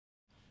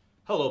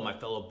Hello, my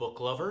fellow book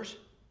lovers.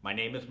 My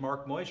name is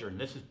Mark Moiser, and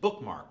this is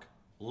Bookmark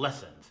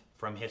Lessons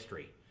from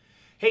History.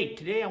 Hey,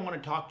 today I want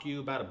to talk to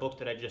you about a book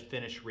that I just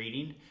finished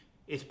reading.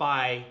 It's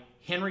by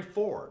Henry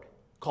Ford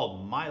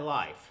called My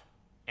Life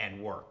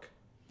and Work.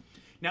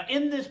 Now,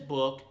 in this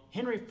book,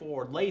 Henry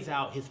Ford lays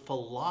out his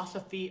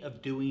philosophy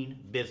of doing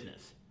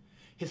business.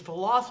 His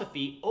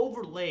philosophy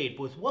overlaid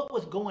with what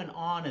was going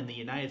on in the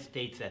United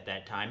States at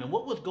that time and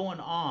what was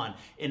going on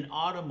in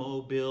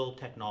automobile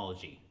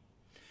technology.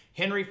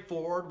 Henry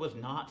Ford was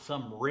not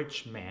some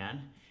rich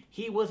man.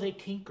 He was a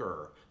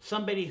tinkerer,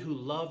 somebody who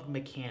loved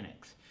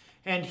mechanics.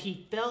 And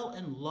he fell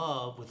in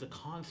love with the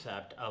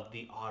concept of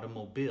the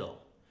automobile.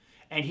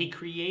 And he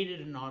created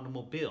an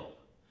automobile.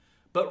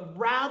 But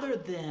rather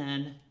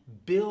than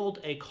build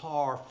a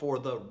car for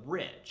the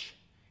rich,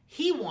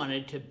 he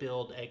wanted to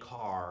build a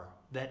car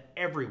that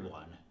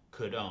everyone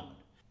could own.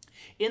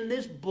 In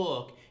this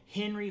book,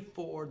 Henry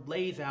Ford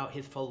lays out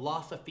his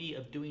philosophy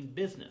of doing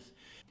business.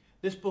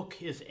 This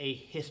book is a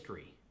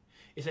history.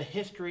 It's a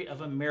history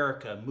of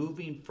America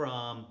moving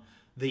from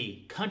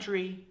the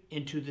country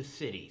into the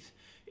cities.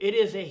 It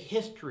is a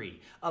history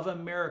of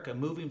America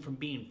moving from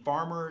being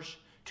farmers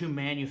to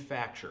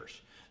manufacturers.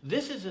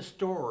 This is a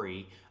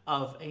story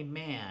of a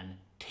man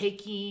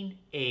taking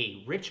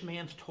a rich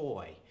man's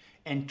toy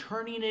and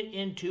turning it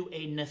into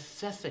a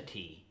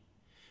necessity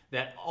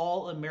that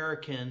all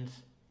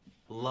Americans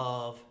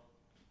love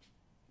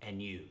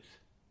and use.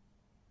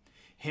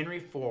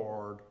 Henry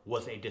Ford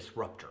was a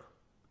disruptor.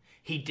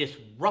 He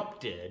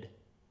disrupted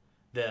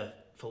the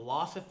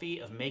philosophy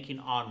of making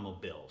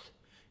automobiles,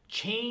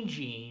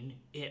 changing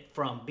it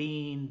from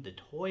being the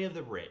toy of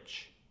the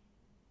rich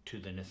to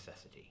the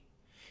necessity.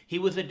 He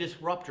was a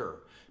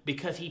disruptor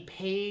because he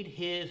paid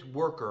his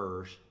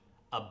workers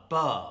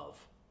above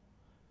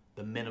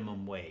the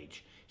minimum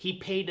wage. He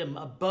paid them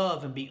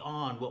above and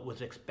beyond what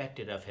was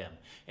expected of him,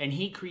 and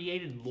he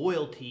created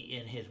loyalty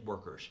in his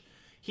workers.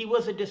 He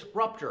was a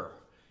disruptor.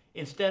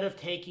 Instead of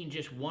taking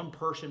just one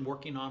person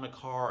working on a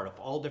car of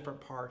all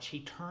different parts, he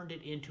turned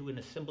it into an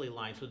assembly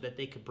line so that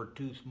they could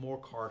produce more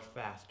cars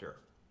faster.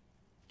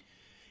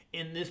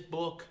 In this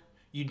book,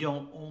 you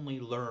don't only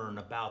learn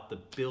about the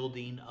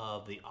building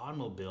of the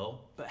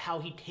automobile, but how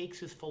he takes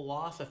his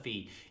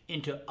philosophy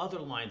into other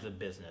lines of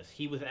business.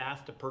 He was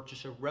asked to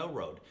purchase a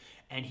railroad,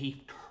 and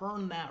he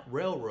turned that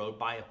railroad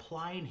by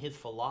applying his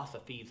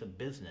philosophies of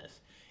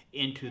business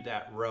into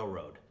that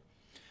railroad.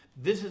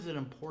 This is an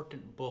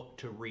important book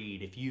to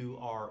read if you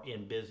are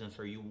in business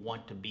or you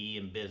want to be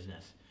in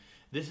business.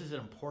 This is an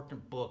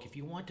important book if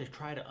you want to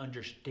try to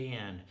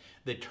understand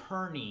the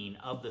turning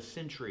of the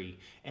century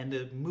and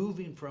the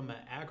moving from an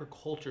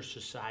agriculture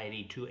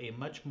society to a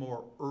much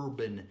more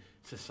urban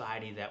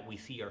society that we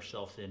see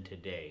ourselves in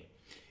today.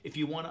 If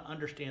you want to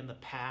understand the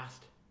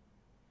past,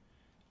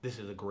 this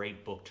is a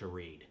great book to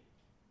read.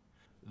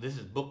 This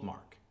is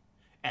Bookmark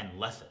and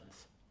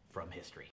Lessons from History.